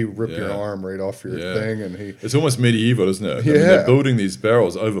 he ripped your arm right off your thing, and it's almost medieval, isn't it? They're building these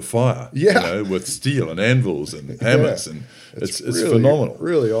barrels over fire, with steel and anvils and hammers, and it's really, phenomenal,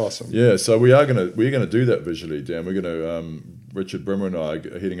 really awesome. Yeah, so we're gonna do that visually, Dan. We're gonna Richard Brimmer and I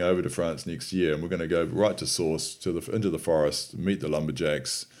are heading over to France next year, and we're going to go right to source into the forest, meet the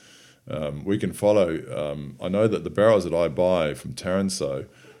lumberjacks. We can follow. I know that the barrels that I buy from Taranso,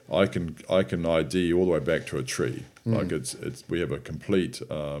 I can ID all the way back to a tree. Like we have a complete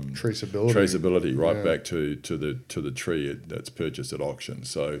traceability right back to the tree that's purchased at auction.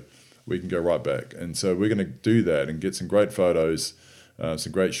 So we can go right back, and so we're going to do that and get some great photos,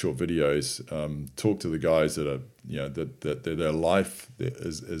 some great short videos. Talk to the guys that are that their life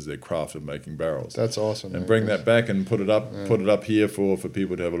is their craft of making barrels. That's awesome. And bring that back and put it up here for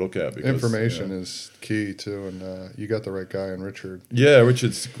people to have a look at. Because, information is key too, and you got the right guy in Richard. Yeah,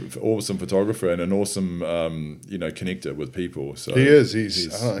 Richard's an awesome photographer and an awesome connector with people. So he is.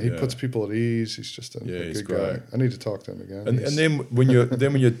 He puts people at ease. He's just a good guy. I need to talk to him again. And then when you're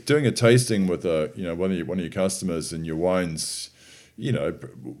doing a tasting with one of your customers and your wines.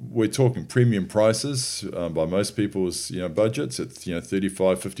 We're talking premium prices by most people's budgets. It's $35,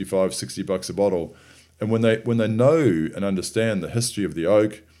 $55, $60 a bottle, and when they know and understand the history of the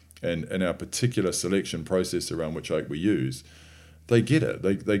oak and our particular selection process around which oak we use, they get it.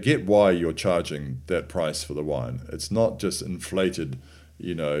 They get why you're charging that price for the wine. It's not just inflated,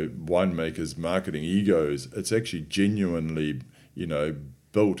 winemakers' marketing egos. It's actually genuinely,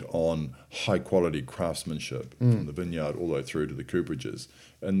 built on high quality craftsmanship from the vineyard all the way through to the cooperages,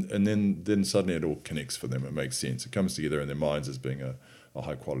 and then suddenly it all connects for them. It makes sense. It comes together in their minds as being a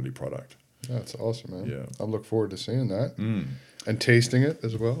high quality product. That's awesome, man. Yeah, I look forward to seeing that and tasting it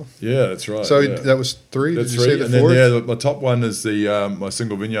as well. Yeah, that's right. So that was 3. That's Did you 3. say the fourth? Then my top one is the my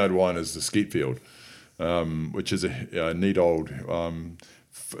single vineyard wine is the Skeetfield, which is a neat old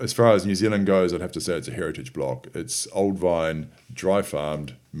as far as New Zealand goes, I'd have to say it's a heritage block. It's old vine, dry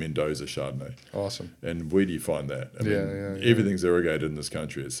farmed Mendoza Chardonnay. Awesome. And where do you find that? I mean, everything's irrigated in this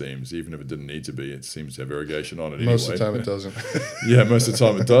country, it seems. Even if it didn't need to be, it seems to have irrigation on it most of the time it doesn't. Yeah, most of the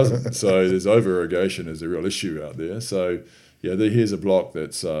time it doesn't. So there's over-irrigation is a real issue out there. So, yeah, here's a block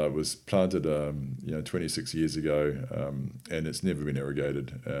that was planted 26 years ago, and it's never been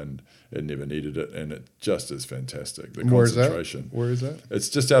irrigated, and it never needed it, and it just is fantastic. The concentration. Where is that? It's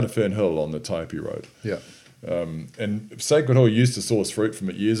just out of Fernhill on the Taipi Road. Yeah. And Sacred Hill used to source fruit from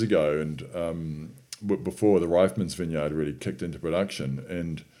it years ago, and before the Reifmans vineyard really kicked into production.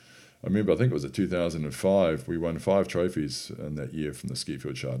 And I remember, I think it was 2005, we won 5 trophies in that year from the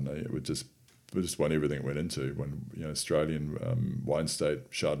Skeetfield Chardonnay. We just won everything it went into. Won Australian Wine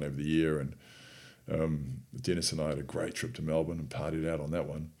State Chardonnay of the Year, and Dennis and I had a great trip to Melbourne and partied out on that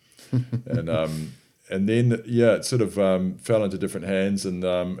one. And then it sort of fell into different hands. And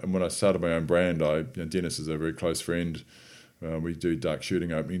when I started my own brand, Dennis is a very close friend. We do duck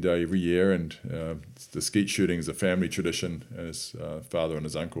shooting opening day every year, and the skeet shooting is a family tradition. And his father and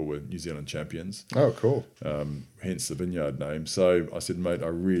his uncle were New Zealand champions. Oh, cool. Hence the vineyard name. So I said, mate, I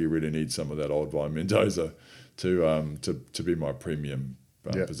really, really need some of that old vine Mendoza to be my premium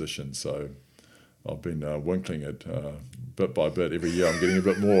position. So I've been winkling it bit by bit. Every year I'm getting a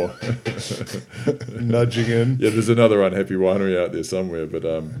bit more. Nudging in. Yeah, there's another unhappy winery out there somewhere, but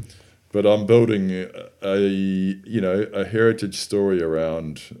I'm building a heritage story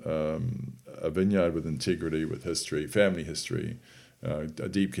around a vineyard with integrity, with history, family history, a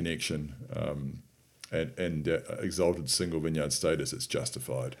deep connection, and exalted single vineyard status. It's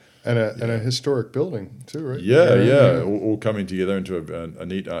justified. And a historic building too, right? Yeah. All coming together into a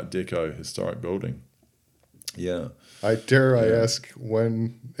neat Art Deco historic building. Yeah. I ask,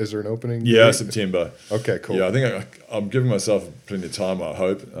 when is there an opening? Yeah, September. Okay, cool. Yeah, I think I'm giving myself plenty of time, I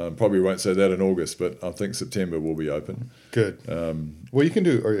hope. Probably won't say that in August, but I think September will be open. Good. Well, you can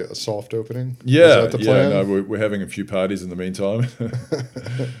do a soft opening. Yeah, is that the plan? No, we're having a few parties in the meantime.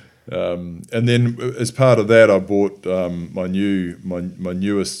 And then as part of that, I bought my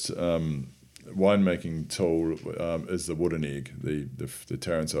newest winemaking tool is the wooden egg, the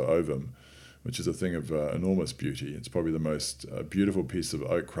Taranto ovum, which is a thing of enormous beauty. It's probably the most beautiful piece of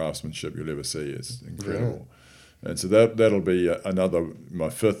oak craftsmanship you'll ever see. It's incredible. Yeah. And so that'll be my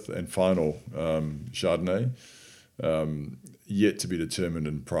 5th and final Chardonnay, yet to be determined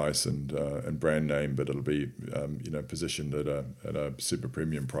in price and brand name, but it'll be positioned at a super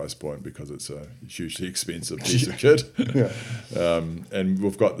premium price point because it's a hugely expensive piece of kit. Yeah. And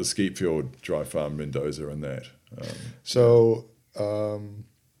we've got the Skeetfield Dry Farm Mendoza in that.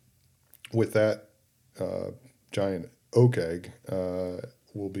 With that giant oak egg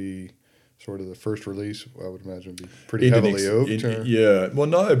will be sort of the first release. I would imagine be pretty heavily oaked. Yeah, well,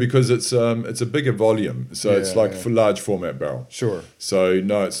 no, because it's a bigger volume, so it's like a large format barrel. Sure. So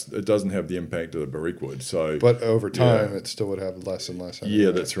no, it doesn't have the impact of the barrique wood. So, but over time, it still would have less and less. Anyway.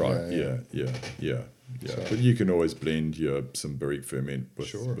 Yeah, that's right. Yeah. So, but you can always blend some barrique ferment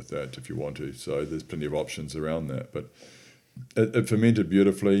with that if you want to. So there's plenty of options around that, but. It fermented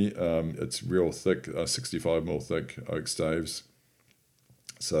beautifully. It's real thick, 65 mil thick oak staves.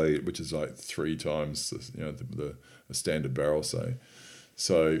 So, which is like 3 times the standard barrel. So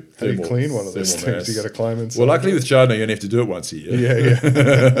how do you clean one of those things? You got to climb inside. Well, luckily with Chardonnay, you only have to do it once a year.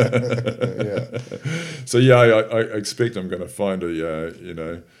 Yeah. So I expect I'm going to find a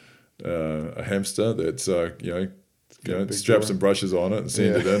hamster that's strap some brushes on it and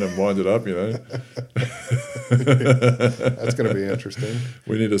send it in and wind it up, That's going to be interesting.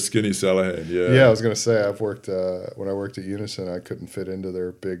 We need a skinny cellar hand, Yeah, I was going to say, I've worked, when I worked at Unison, I couldn't fit into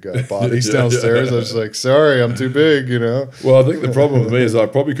their big bodies downstairs. I was like, sorry, I'm too big, Well, I think the problem with me is I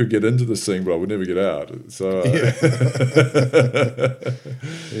probably could get into this thing, but I would never get out. So, and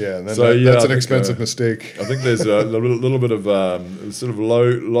then that's an expensive mistake. I think there's a little bit of sort of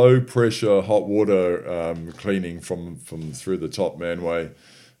low pressure hot water cleaning from through the top manway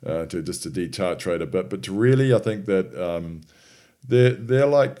to detartrate a bit, but to really, I think that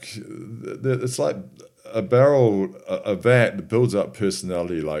it's like a barrel, a vat that builds up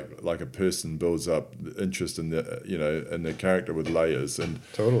personality, like a person builds up interest in in their character with layers, and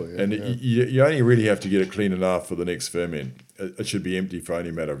totally, you only really have to get it clean enough for the next ferment. It should be empty for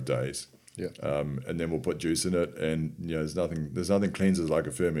only a matter of days. Yeah. And then we'll put juice in it, and there's nothing cleanses like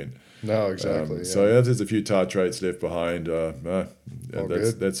a ferment. No, exactly. So if there's a few tartrates left behind,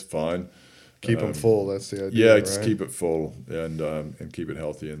 that's fine. Keep them full. That's the idea. Yeah, just keep it full and keep it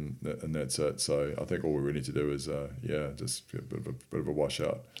healthy, and that's it. So I think all we really need to do is just a bit of a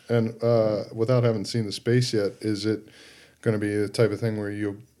washout. And without having seen the space yet, is it going to be the type of thing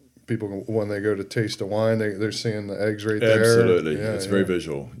where people, when they go to taste a wine, they're seeing the eggs right there. Absolutely. It's very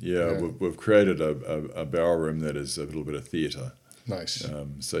visual. Yeah. We've created a barrel room that is a little bit of theatre. Nice.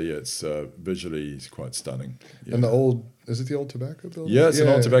 So it's visually quite stunning. Yeah. And is it the old tobacco building? Yeah, it's an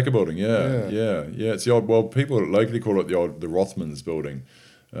old tobacco building. Yeah. It's the old. Well, people locally call it the Rothmans building,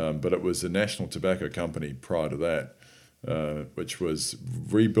 but it was the National Tobacco Company prior to that, which was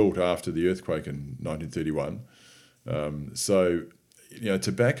rebuilt after the earthquake in 1931. So,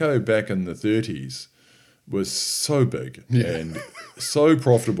 tobacco back in the 30s was so big and so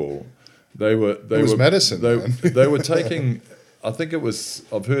profitable. It was medicine. They were taking. I think it was,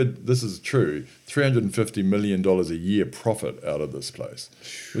 I've heard this is true, $350 million a year profit out of this place.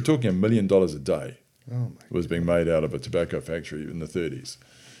 We're talking $1 million a day was being made out of a tobacco factory in the 30s.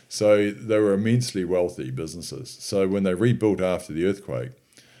 So they were immensely wealthy businesses. So when they rebuilt after the earthquake,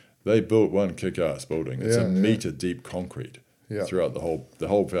 they built one kick-ass building. It's a metre deep concrete throughout the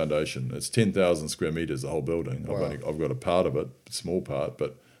whole foundation. It's 10,000 square metres, the whole building. Wow. I've got a part of it, a small part,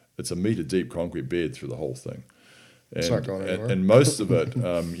 but it's a metre deep concrete bed through the whole thing. It's not going anywhere. And most of it,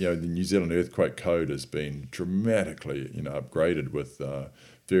 the New Zealand Earthquake Code has been dramatically, upgraded with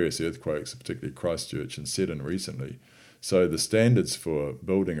various earthquakes, particularly Christchurch and Seddon recently. So the standards for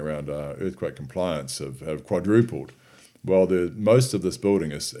building around earthquake compliance have quadrupled. While most of this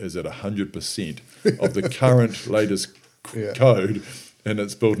building is at 100% of the current latest code, and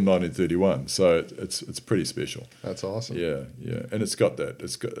it's built in 1931. So it's pretty special. That's awesome. Yeah, and it's got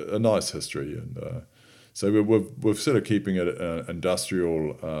a nice history and. So we're sort of keeping it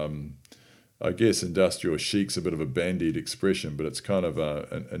industrial. I guess industrial chic's a bit of a bandied expression, but it's kind of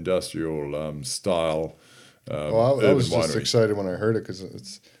an industrial style. I was just excited when I heard it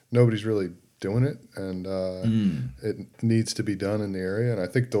because nobody's really doing it, and it needs to be done in the area. And I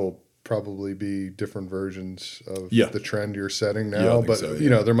think there'll probably be different versions of the trend you're setting now. But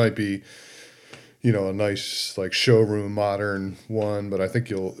there might be. A nice like showroom modern one, but I think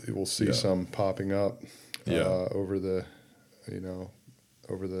we'll see some popping up over the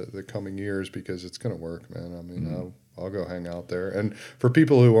coming years because it's going to work, man. I mean, I'll go hang out there. And for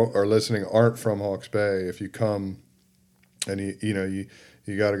people who are listening aren't from Hawke's Bay, if you come and you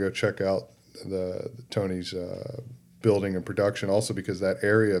got to go check out the Tony's building and production, also because that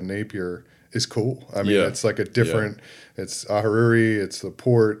area of Napier is cool. I mean, it's like a different. It's Ahuriri. It's the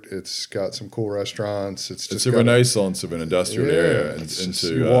port. It's got some cool restaurants. It's a renaissance of an industrial area.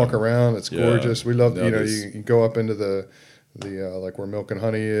 You walk around. It's gorgeous. We love. You go up into the like where Milk and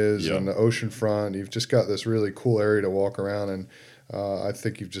Honey is and the ocean front. You've just got this really cool area to walk around, and I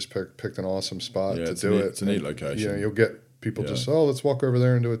think you've just picked an awesome spot to do it. It's a neat location. You'll get. People just, let's walk over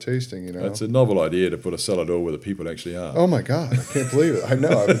there and do a tasting, It's a novel idea to put a cellar door where the people actually are. Oh, my God. I can't believe it. I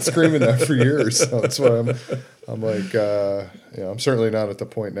know. I've been screaming that for years. So that's why I'm like, I'm certainly not at the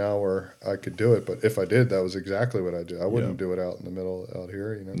point now where I could do it. But if I did, that was exactly what I'd do. I wouldn't do it out in the middle out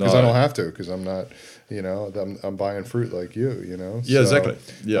here, because I don't have to, because I'm not, I'm buying fruit like you, Yeah, so exactly.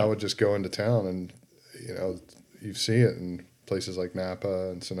 Yeah. I would just go into town and, you see it and places like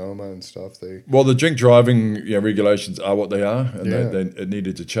Napa and Sonoma and stuff. The drink driving regulations are what they are, and it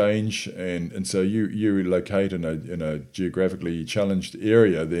needed to change. And so you locate in a geographically challenged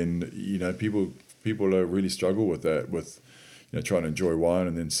area, then people are really struggle with that, with trying to enjoy wine,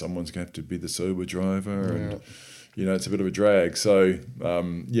 and then someone's going to have to be the sober driver, and it's a bit of a drag. So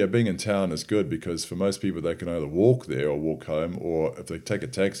being in town is good because for most people they can either walk there or walk home, or if they take a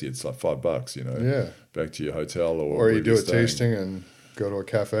taxi, it's like $5, back to your hotel or you do a tasting and go to a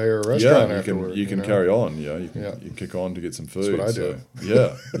cafe or a restaurant afterward. You can carry on. You can kick on to get some food. That's what I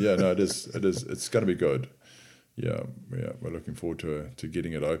do. No, it is. It's going to be good. Yeah, we're looking forward to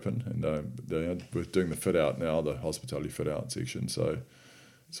getting it open, and we're doing the fit out now, the hospitality fit out section. So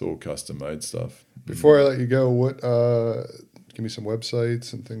it's all custom made stuff. Before I let you go, give me some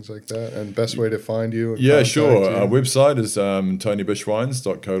websites and things like that, and best way to find you. Yeah, sure. Our website is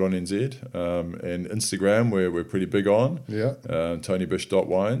tonybishwines.co.nz, and Instagram we're pretty big on. Yeah,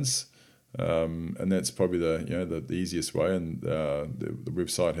 tonybish.wines, and that's probably the easiest way. And the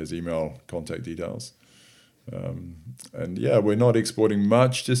website has email contact details. We're not exporting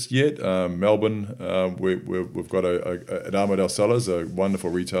much just yet. Melbourne, we've got at Armadale Cellars, a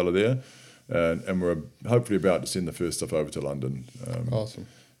wonderful retailer there, and we're hopefully about to send the first stuff over to London. Awesome.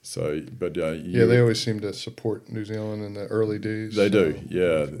 So, but they always seem to support New Zealand in the early days. They do,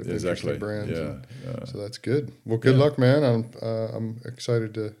 exactly. Brands, so that's good. Well, good luck, man. I'm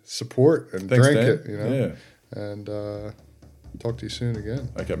excited to support and drink it. And. Talk to you soon again.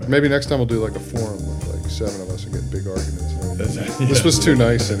 Okay, man. Maybe next time we'll do like a forum with like 7 of us and get big arguments. This was too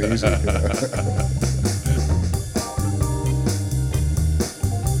nice and easy.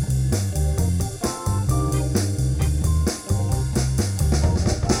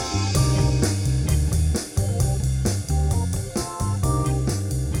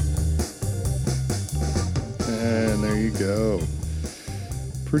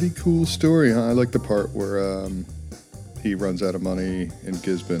 Pretty cool story, huh? I like the part where he runs out of money in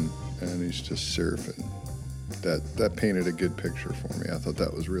Gisborne and he's just surfing. That painted a good picture for me. I thought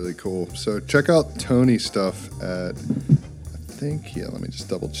that was really cool. So check out Tony's stuff at, let me just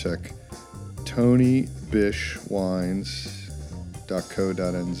double check,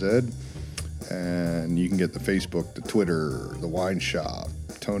 tonybishwines.co.nz, and you can get the Facebook, the Twitter, the wine shop,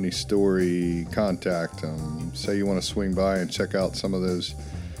 Tony's story, contact him, say you want to swing by and check out some of those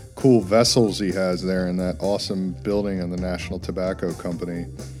cool vessels he has there in that awesome building in the National Tobacco Company.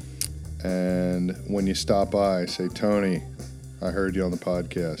 And when you stop by, say, Tony, I heard you on the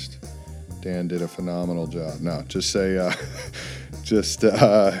podcast. Dan did a phenomenal job. No, just say,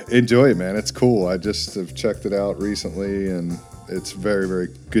 enjoy it, man. It's cool. I just have checked it out recently, and it's a very, very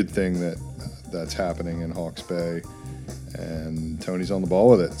good thing that's happening in Hawke's Bay. And Tony's on the ball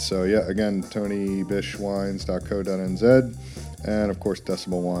with it. So, yeah, again, tonybishwines.co.nz. And, of course,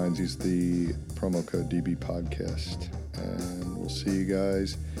 Decibel Wines. Use the promo code DBPodcast. And we'll see you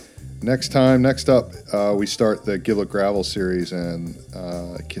guys next time. Next up, we start the Giblet Gravel series, and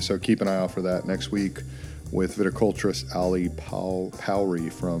so keep an eye out for that next week with viticulturist Ali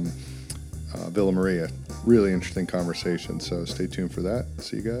Powry from Villa Maria. Really interesting conversation, so stay tuned for that.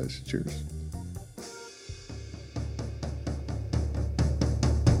 See you guys. Cheers.